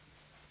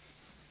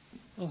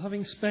Well,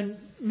 having spent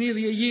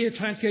nearly a year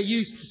trying to get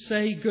used to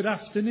say good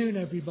afternoon,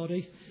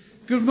 everybody.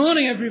 Good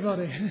morning,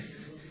 everybody.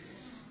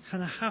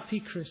 And a happy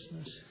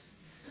Christmas.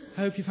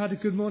 I hope you've had a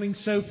good morning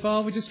so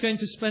far. We're just going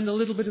to spend a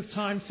little bit of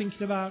time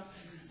thinking about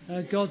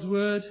God's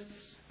Word.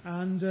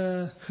 And,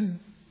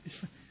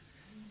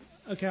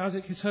 okay,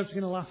 Isaac is hopefully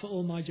going to laugh at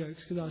all my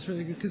jokes because that's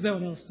really good, because no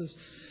one else does.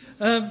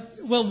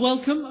 Well,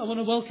 welcome. I want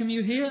to welcome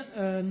you here.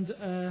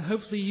 And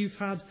hopefully you've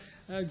had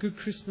a good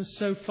Christmas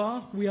so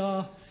far. We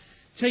are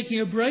taking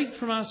a break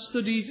from our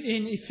studies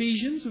in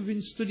Ephesians. We've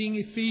been studying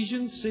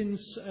Ephesians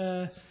since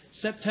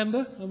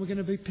September, and we're going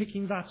to be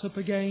picking that up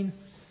again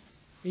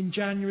in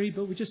January.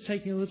 But we're just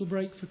taking a little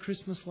break for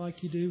Christmas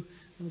like you do,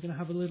 and we're going to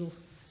have a little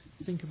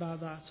think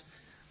about that.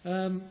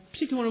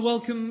 Particularly want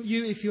to welcome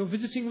you if you're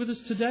visiting with us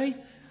today.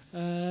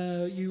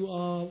 You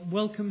are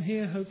welcome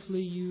here.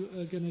 Hopefully you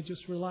are going to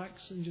just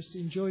relax and just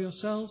enjoy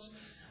yourselves.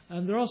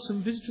 And there are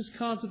some visitors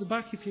cards at the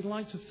back if you'd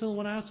like to fill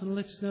one out and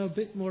let us know a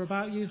bit more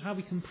about you, how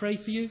we can pray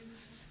for you,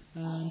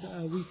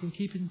 and we can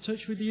keep in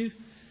touch with you,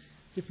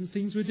 different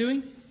things we're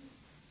doing.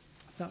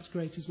 That's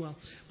great as well.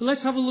 But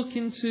let's have a look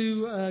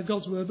into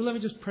God's Word. But let me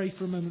just pray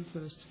for a moment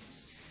first.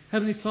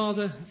 Heavenly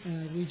Father,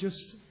 we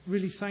just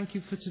really thank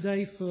you for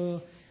today,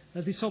 for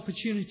this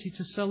opportunity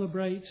to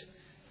celebrate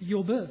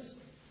your birth,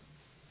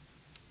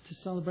 to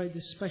celebrate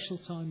this special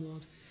time,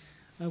 Lord.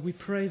 We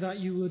pray that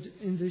you would,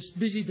 in this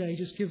busy day,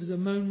 just give us a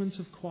moment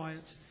of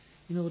quiet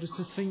in order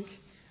to think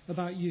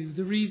about you,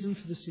 the reason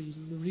for the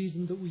season, the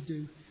reason that we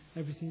do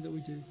everything that we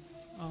do.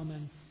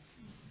 Amen.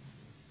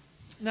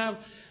 Now,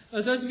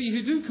 those of you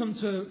who do come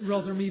to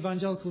Rotherham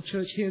Evangelical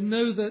Church here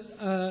know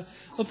that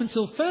up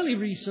until fairly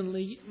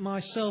recently,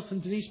 myself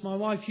and Denise, my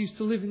wife, used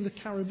to live in the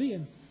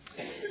Caribbean.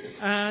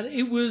 And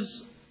it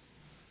was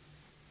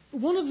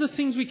one of the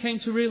things we came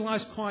to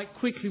realise quite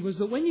quickly was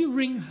that when you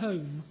ring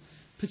home,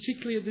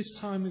 particularly at this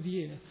time of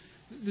year,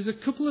 there's a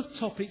couple of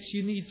topics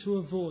you need to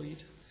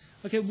avoid.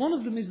 Okay, one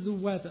of them is the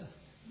weather.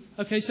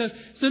 Okay, so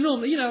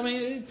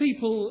normally,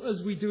 people,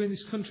 as we do in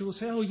this country, will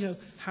say,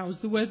 how's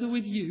the weather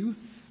with you,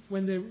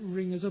 when they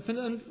ring us up.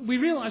 And we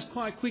realised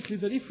quite quickly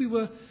that if we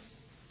were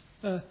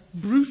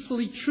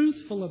brutally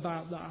truthful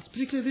about that,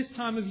 particularly this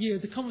time of year,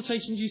 the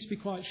conversations used to be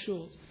quite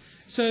short.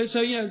 So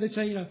they'd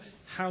say,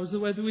 how's the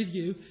weather with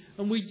you?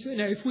 And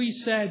if we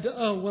said,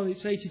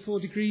 it's 84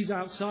 degrees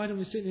outside and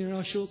we're sitting in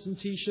our shorts and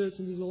T-shirts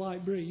and there's a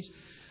light breeze,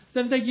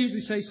 then they'd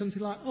usually say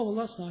something like,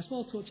 that's nice.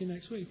 Well, I'll talk to you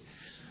next week.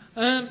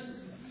 And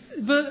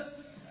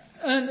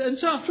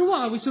so after a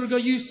while, we sort of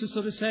got used to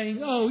sort of saying,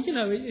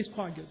 it's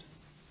quite good.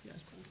 Yeah,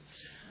 it's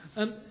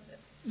quite good.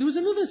 There was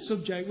another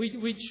subject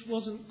which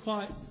wasn't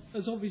quite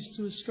as obvious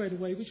to us straight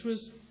away, which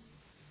was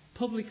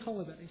public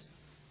holidays.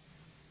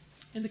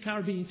 In the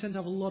Caribbean, you tend to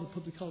have a lot of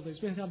public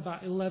holidays. We have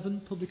about 11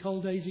 public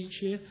holidays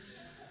each year.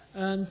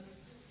 And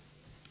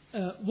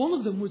one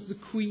of them was the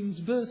Queen's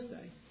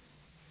birthday.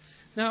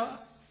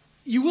 Now,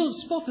 you will have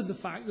spotted the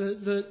fact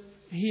that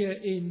here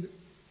in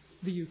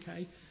the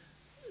UK,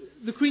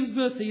 the Queen's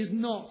birthday is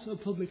not a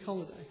public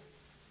holiday.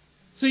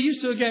 So it used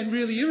to, again,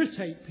 really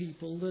irritate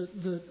people that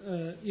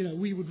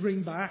we would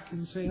ring back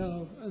and say,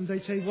 and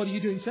they'd say, what are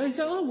you doing? So they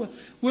say,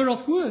 we're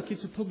off work,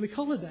 it's a public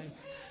holiday.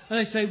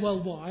 And they say,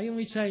 well, why? And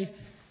we say,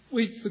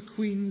 well, it's the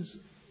Queen's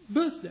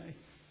birthday.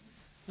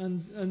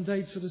 And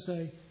they'd sort of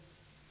say,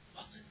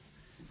 what?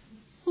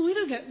 Well,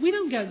 we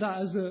don't get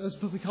that as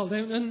public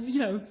holiday. And,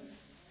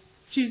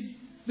 she's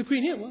the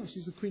Queen here. Well,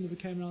 she's the Queen of the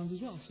Cayman Islands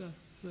as well. So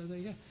there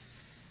you go.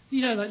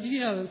 Did you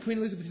know that Queen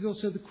Elizabeth is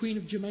also the Queen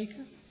of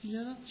Jamaica? Did you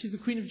know that? She's the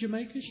Queen of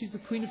Jamaica. She's the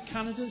Queen of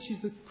Canada. She's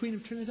the Queen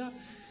of Trinidad.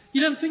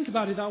 You don't think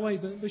about it that way,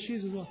 but she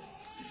is as well.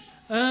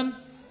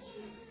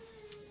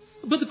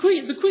 But the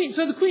Queen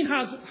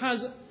has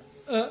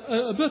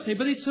a birthday,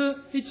 but it's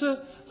a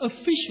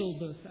official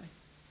birthday.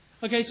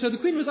 Okay, so the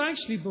Queen was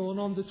actually born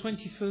on the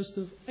 21st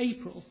of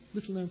April.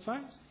 Little known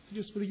fact,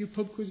 just for you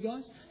pub quiz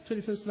guys.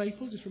 21st of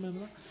April, just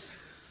remember that.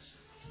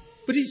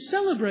 But it's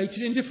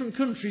celebrated in different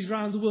countries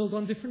around the world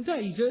on different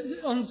days.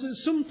 On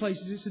some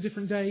places, it's a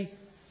different day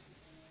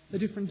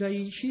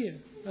each year.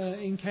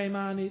 In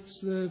Cayman, it's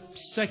the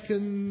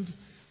second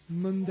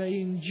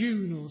Monday in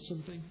June or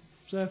something.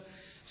 So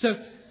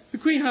the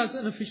Queen has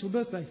an official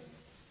birthday.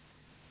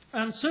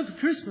 And so for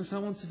Christmas, I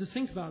wanted to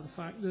think about the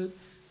fact that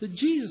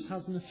Jesus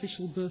has an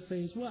official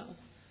birthday as well.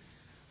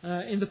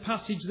 In the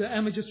passage that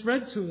Emma just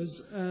read to us,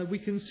 we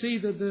can see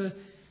that the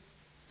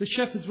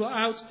shepherds were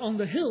out on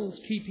the hills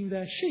keeping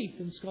their sheep.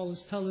 And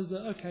scholars tell us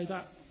that,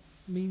 that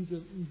means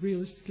that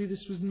realistically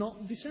this was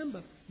not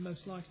December,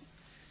 most likely.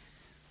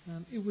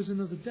 It was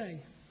another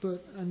day.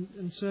 But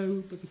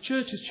the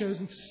church has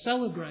chosen to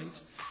celebrate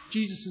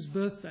Jesus'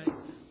 birthday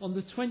on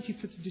the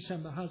 25th of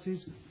December as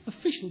his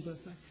official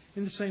birthday,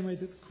 in the same way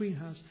that the Queen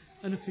has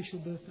an official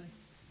birthday.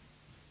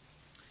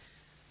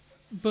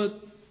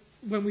 But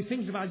when we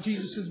think about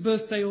Jesus'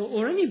 birthday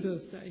or any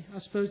birthday, I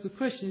suppose the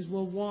question is,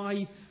 well,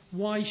 why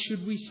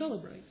should we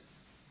celebrate?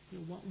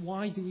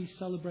 Why do we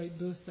celebrate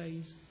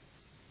birthdays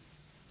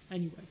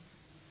anyway?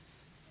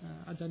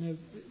 I don't know.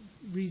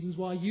 reasons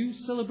why you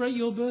celebrate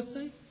your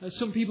birthday.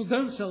 Some people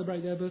don't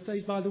celebrate their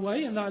birthdays, by the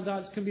way, and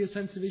that can be a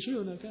sensitive issue,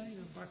 and okay,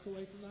 back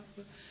away from that.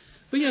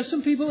 But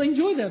some people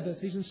enjoy their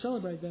birthdays and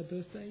celebrate their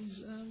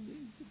birthdays.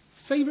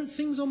 Favourite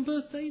things on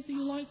birthdays that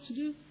you like to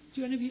do?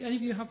 Do any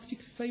of you have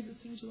particular favourite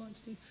things you like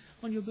to do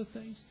on your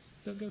birthdays?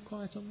 Don't go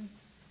quiet on me.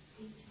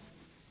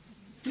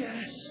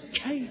 Yes,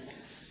 cake.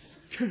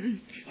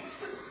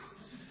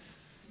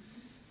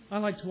 I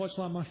like to watch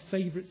my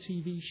favourite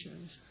TV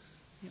shows,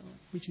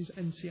 which is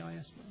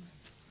NCIS.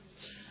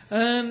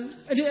 And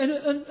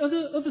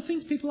other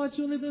things people like to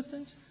do on their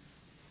birthdays?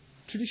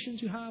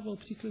 Traditions you have or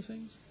particular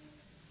things?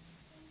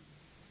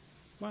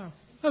 Wow.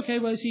 Okay,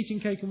 well, it's eating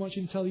cake and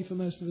watching telly for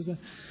most of us then.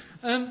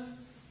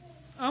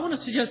 I want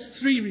to suggest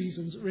 3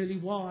 reasons, really,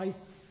 why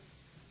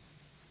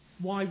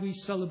we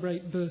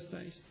celebrate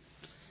birthdays.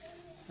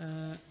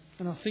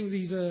 And I think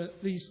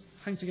these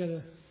hang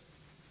together,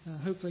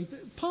 hopefully.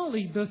 But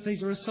partly,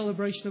 birthdays are a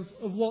celebration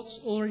of what's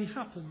already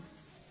happened.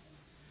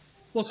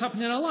 What's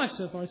happened in our life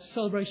so far. It's a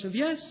celebration of,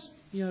 yes,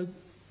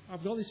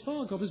 I've got this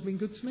far. God has been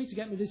good to me to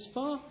get me this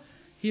far.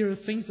 Here are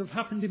things that have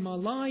happened in my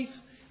life.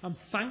 I'm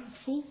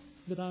thankful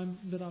that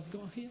I've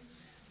got here.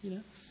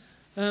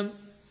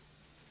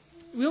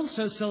 We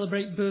also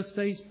celebrate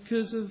birthdays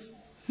because of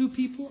who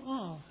people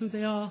are, who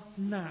they are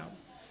now.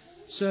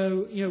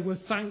 So, we're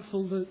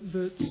thankful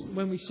that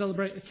when we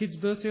celebrate a kid's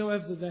birthday,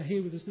 however, that they're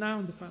here with us now,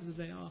 and the fact that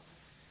they are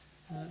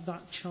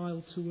that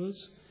child to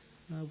us.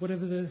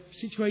 Whatever the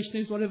situation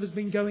is, whatever's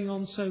been going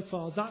on so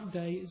far, that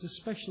day is a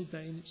special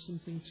day, and it's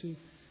something to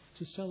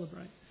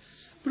celebrate.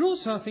 But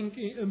also, I think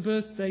in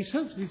birthdays,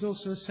 hopefully, there's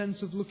also a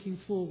sense of looking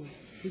forward.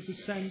 There's a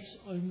sense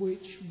in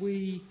which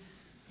we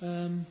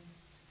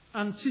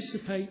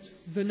anticipate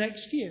the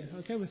next year.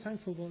 Okay, we're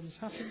thankful for what has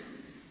happened,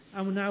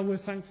 and now we're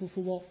thankful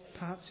for what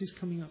perhaps is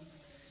coming up.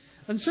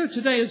 And so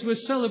today, as we're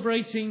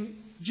celebrating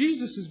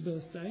Jesus'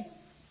 birthday,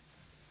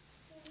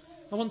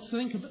 I want to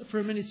think for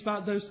a minute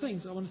about those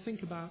things. I want to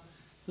think about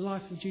the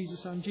life of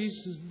Jesus and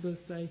Jesus'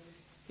 birthday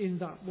in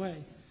that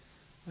way,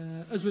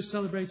 as we're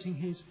celebrating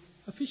his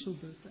official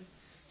birthday.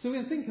 So we're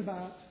going to think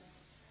about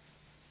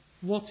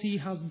what he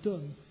has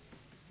done.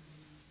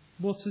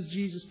 What has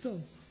Jesus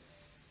done?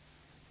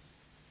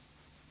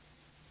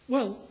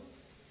 Well,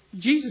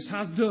 Jesus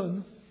has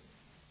done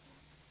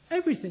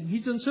everything.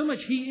 He's done so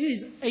much. He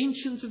is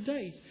Ancient of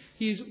Days.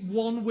 He is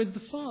one with the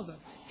Father.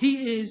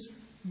 He is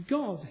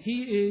God.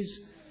 He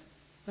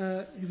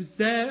was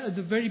there at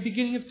the very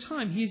beginning of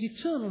time. He is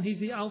eternal. He's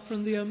the Alpha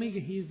and the Omega.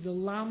 He is the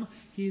Lamb.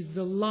 He is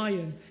the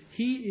Lion.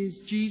 He is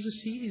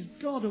Jesus. He is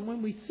God. And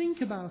when we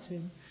think about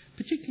him,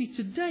 particularly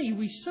today,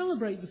 we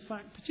celebrate the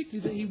fact,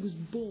 particularly that he was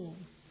born.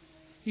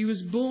 He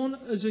was born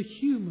as a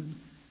human,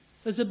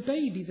 as a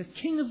baby, the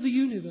King of the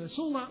universe.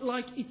 All that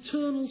like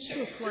eternal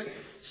stuff, like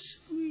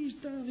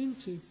squeezed down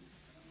into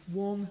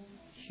one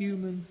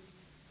human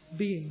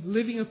being,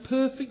 living a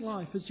perfect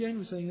life, as Jane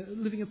was saying,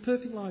 living a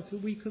perfect life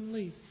that we couldn't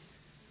lead.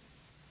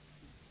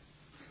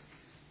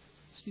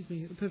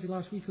 A perfect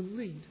life we couldn't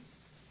lead.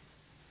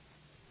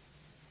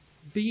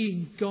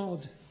 Being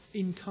God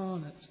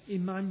incarnate,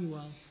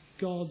 Emmanuel,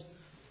 God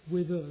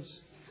with us.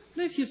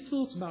 Now, if you've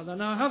thought about that,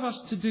 now I have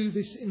asked to do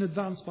this in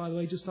advance, by the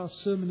way, just our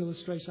sermon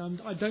illustration.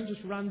 I don't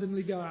just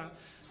randomly go out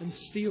and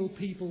steal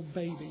people's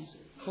babies.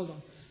 Hold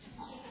on.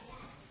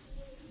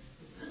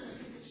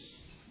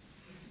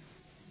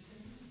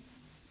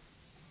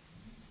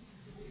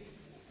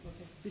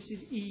 Okay, this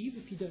is Eve,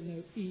 if you don't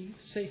know Eve.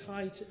 Say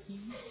hi to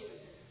Eve.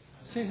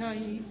 Say hi,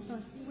 Eve.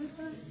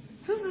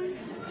 Hi.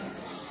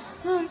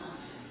 Hi.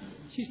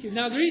 She's cute.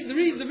 Now,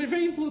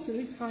 very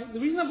importantly, the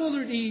reason I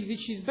bothered Eve is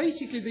she's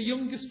basically the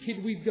youngest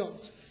kid we've got.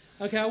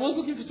 Okay, I was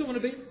looking for someone a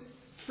bit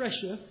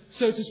fresher,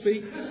 so to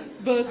speak,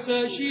 but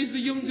she is the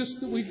youngest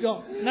that we've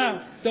got.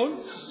 Now,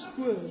 don't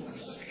squirm.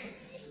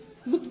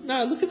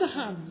 Look at the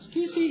hands.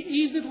 Can you see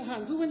Eve's little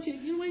hands? You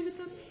wave at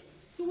that?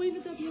 You wave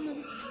at that?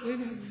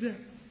 Wave at that.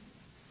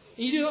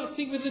 You do not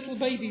think with little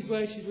babies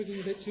where she's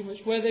wiggling a bit too much,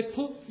 where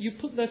you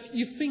put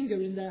your finger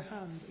in their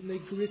hand and they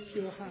grip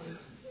your hand.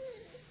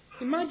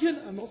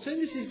 Imagine, I'm not saying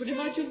this is, but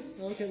imagine,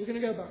 okay, we're going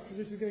to go back, because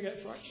this is going to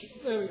get fractious.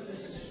 There we go.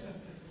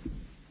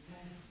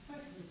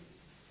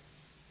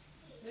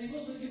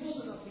 You've all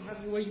done that thing,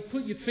 haven't you, where you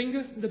put your finger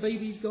and the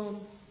baby's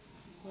gone.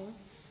 Right?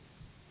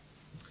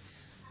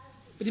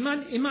 But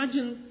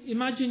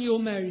imagine you're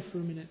Mary for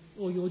a minute,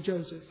 or you're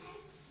Joseph,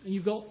 and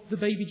you've got the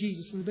baby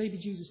Jesus, and the baby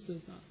Jesus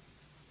does that.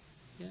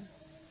 Yeah?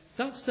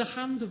 That's the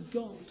hand of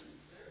God.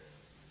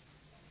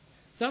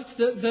 That's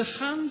the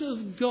hand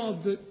of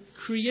God that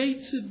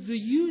created the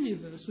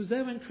universe, was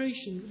there when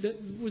creation, that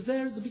was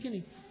there at the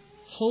beginning,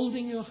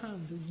 holding your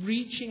hand,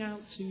 reaching out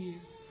to you.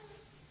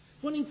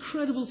 What an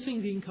incredible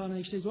thing the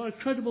incarnation is. What an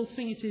incredible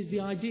thing it is,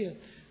 the idea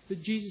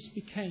that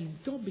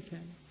God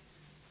became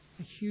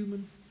a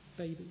human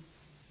baby.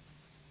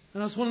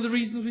 And that's one of the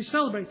reasons we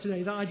celebrate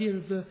today, that idea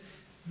of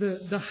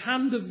the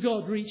hand of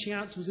God reaching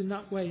out to us in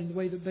that way, in the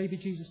way that baby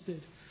Jesus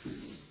did.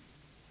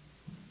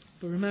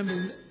 But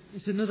remember,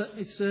 it's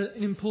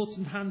an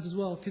important hand as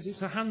well, because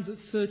it's a hand that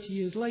 30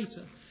 years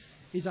later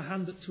is a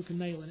hand that took a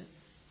nail in it.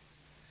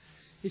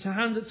 It's a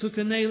hand that took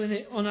a nail in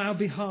it on our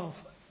behalf.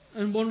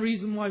 And one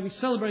reason why we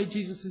celebrate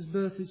Jesus'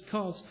 birth is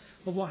because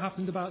of what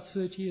happened about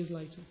 30 years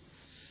later.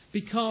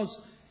 Because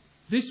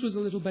this was a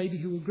little baby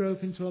who would grow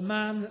up into a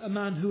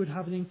man who would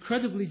have an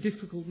incredibly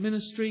difficult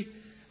ministry,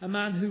 a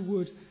man who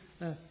would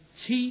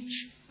teach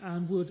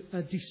and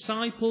would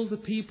disciple the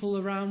people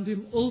around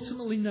him,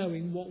 ultimately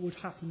knowing what would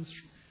happen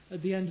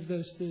at the end of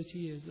those 30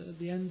 years. That at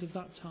the end of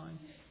that time,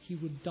 he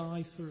would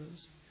die for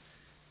us.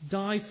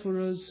 Die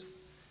for us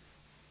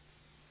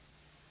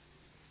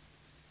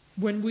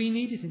when we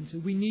needed him to.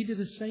 We needed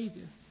a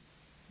Saviour.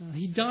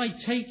 He died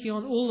taking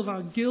on all of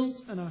our guilt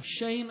and our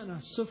shame and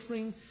our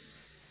suffering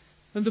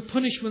and the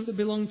punishment that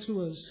belonged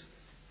to us.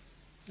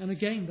 And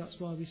again, that's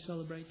why we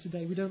celebrate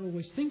today. We don't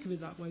always think of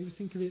it that way. We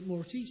think of it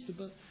more at Easter.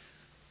 But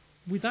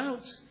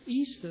without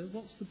Easter,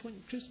 what's the point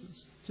of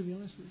Christmas, to be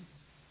honest with you?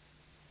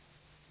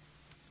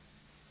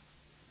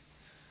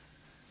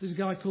 There's a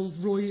guy called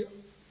Roy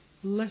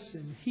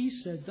Lessin. He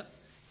said that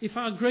if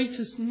our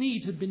greatest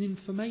need had been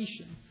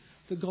information,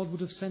 that God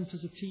would have sent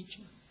us a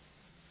teacher.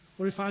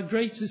 Or if our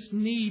greatest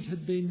need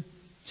had been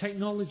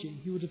technology,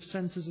 he would have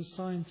sent us a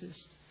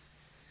scientist.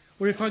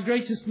 Or if our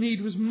greatest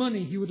need was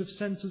money, he would have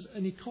sent us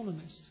an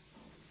economist.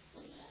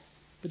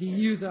 But he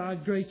knew that our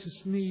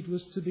greatest need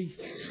was to be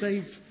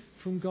saved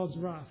from God's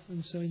wrath.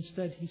 And so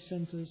instead he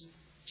sent us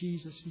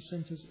Jesus. He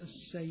sent us a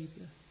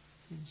Saviour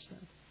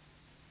instead.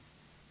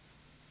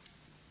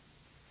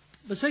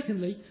 But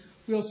secondly,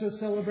 we also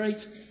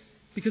celebrate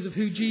because of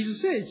who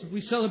Jesus is.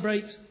 We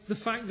celebrate the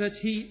fact that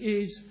he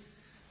is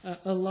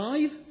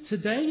alive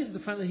today, the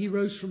fact that he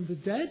rose from the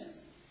dead,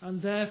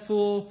 and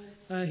therefore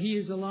he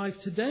is alive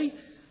today.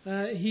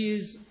 He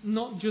is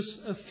not just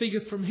a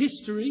figure from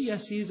history.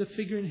 Yes, he is a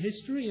figure in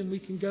history, and we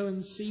can go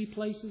and see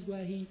places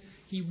where he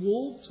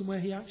walked and where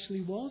he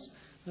actually was.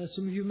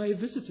 Some of you may have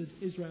visited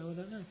Israel, I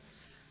don't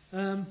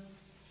know.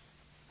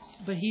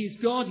 But he is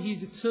God, he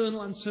is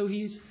eternal, and so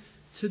he is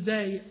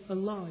today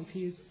alive.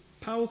 He is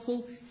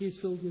powerful, he is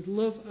filled with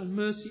love and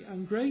mercy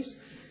and grace.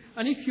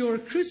 And if you're a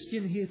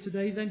Christian here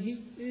today, then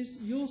he is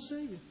your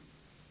Saviour.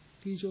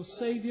 He is your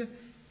Saviour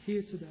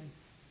here today.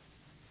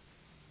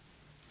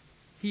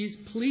 He is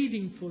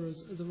pleading for us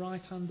at the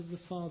right hand of the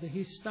Father.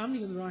 He is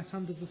standing at the right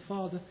hand of the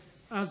Father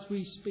as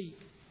we speak.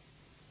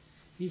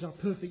 He is our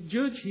perfect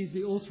judge. He is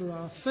the author of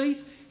our faith.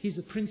 He is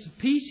the Prince of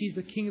Peace. He is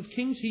the King of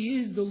Kings. He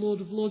is the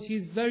Lord of Lords. He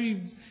is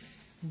very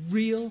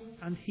real,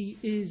 and he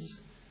is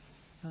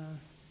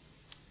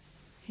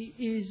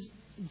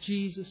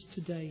Jesus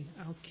today,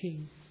 our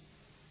King.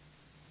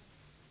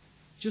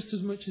 Just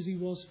as much as he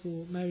was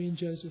for Mary and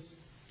Joseph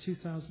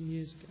 2,000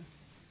 years ago.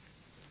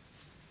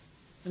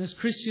 And as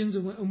Christians,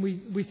 and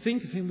we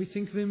think of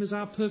him as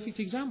our perfect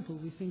example.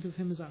 We think of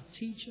him as our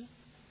teacher.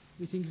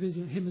 We think of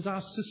him as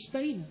our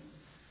sustainer.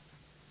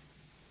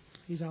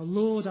 He's our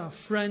Lord, our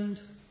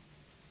friend.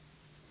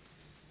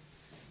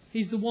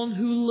 He's the one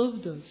who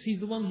loved us. He's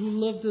the one who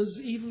loved us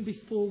even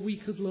before we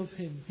could love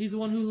him. He's the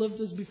one who loved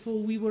us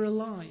before we were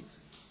alive.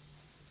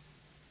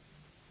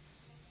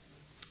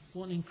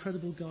 What an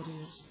incredible God he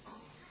is.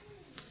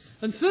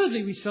 And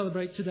thirdly, we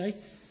celebrate today,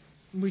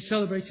 and we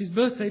celebrate his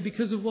birthday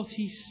because of what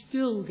he's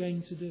still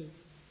going to do.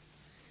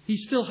 He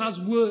still has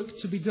work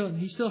to be done.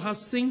 He still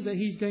has things that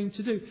he's going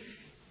to do.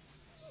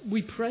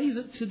 We pray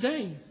that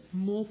today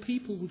more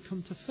people would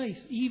come to faith.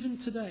 Even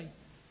today,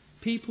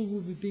 people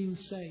will be being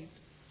saved.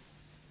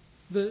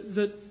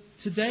 That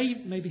today,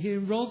 maybe here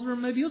in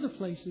Rotherham, maybe other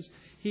places,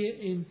 here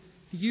in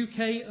the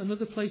UK and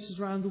other places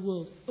around the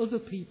world, other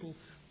people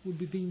will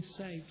be being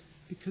saved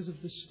because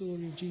of the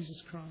story of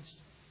Jesus Christ.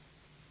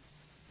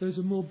 Those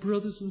are more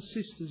brothers and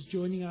sisters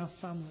joining our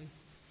family,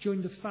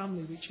 joining the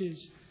family which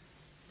is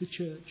the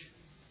church.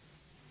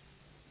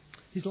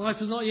 His life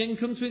has not yet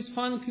come to its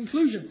final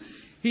conclusion.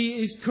 He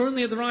is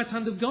currently at the right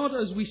hand of God,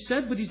 as we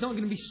said, but he's not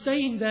going to be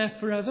staying there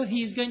forever.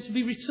 He is going to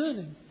be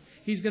returning.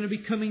 He's going to be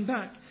coming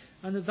back.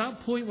 And at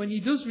that point, when he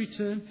does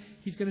return,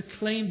 he's going to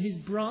claim his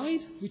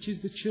bride, which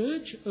is the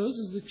church, us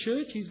as the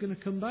church. He's going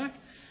to come back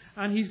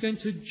and he's going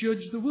to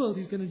judge the world.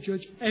 He's going to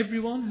judge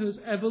everyone who has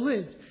ever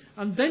lived.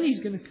 And then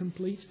he's going to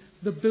complete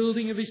the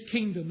building of his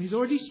kingdom. He's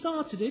already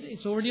started it.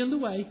 It's already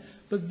underway.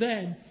 But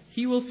then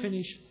he will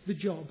finish the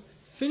job.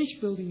 Finish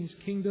building his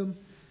kingdom.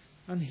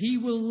 And he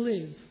will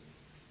live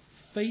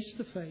face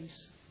to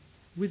face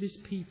with his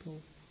people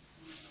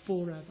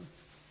forever.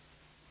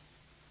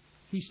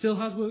 He still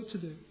has work to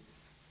do.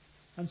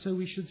 And so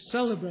we should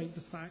celebrate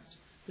the fact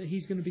that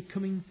he's going to be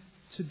coming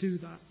to do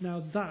that.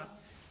 Now that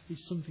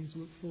is something to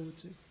look forward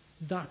to.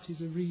 That is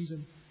a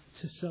reason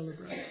to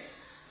celebrate.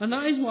 And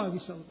that is why we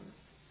celebrate.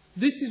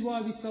 This is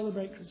why we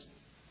celebrate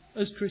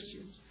as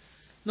Christians.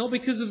 Not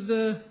because of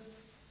the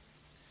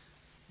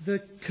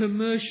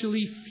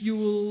commercially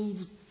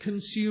fueled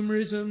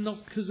consumerism,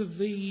 not because of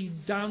the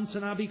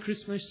Downton Abbey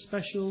Christmas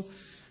special,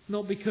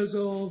 not because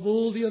of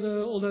all the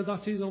other, although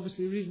that is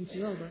obviously a reason to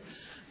celebrate.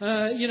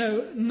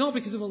 Not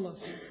because of all that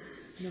stuff.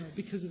 No,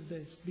 because of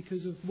this.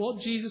 Because of what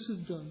Jesus has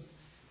done.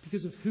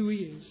 Because of who he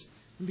is.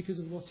 And because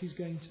of what he's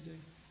going to do.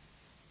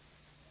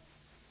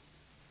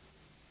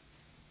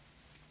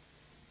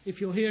 If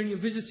you're here and you're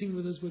visiting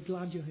with us, we're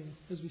glad you're here,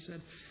 as we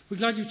said. We're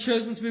glad you've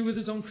chosen to be with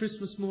us on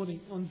Christmas morning,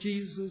 on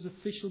Jesus'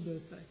 official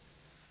birthday.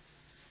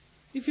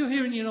 If you're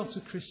here and you're not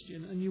a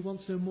Christian and you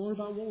want to know more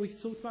about what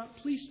we've talked about,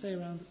 please stay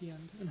around at the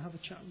end and have a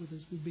chat with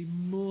us. We'd be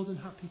more than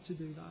happy to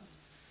do that.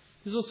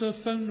 There's also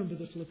a phone number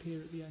that will appear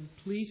at the end.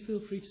 Please feel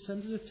free to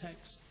send us a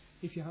text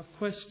if you have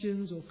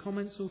questions or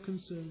comments or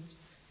concerns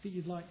that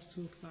you'd like to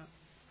talk about.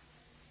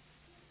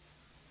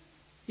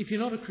 If you're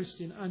not a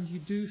Christian and you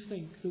do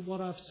think that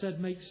what I've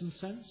said makes some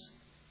sense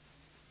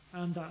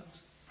and that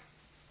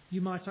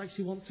you might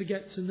actually want to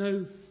get to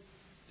know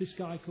this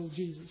guy called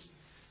Jesus,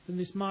 then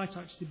this might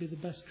actually be the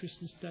best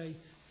Christmas day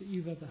that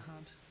you've ever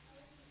had.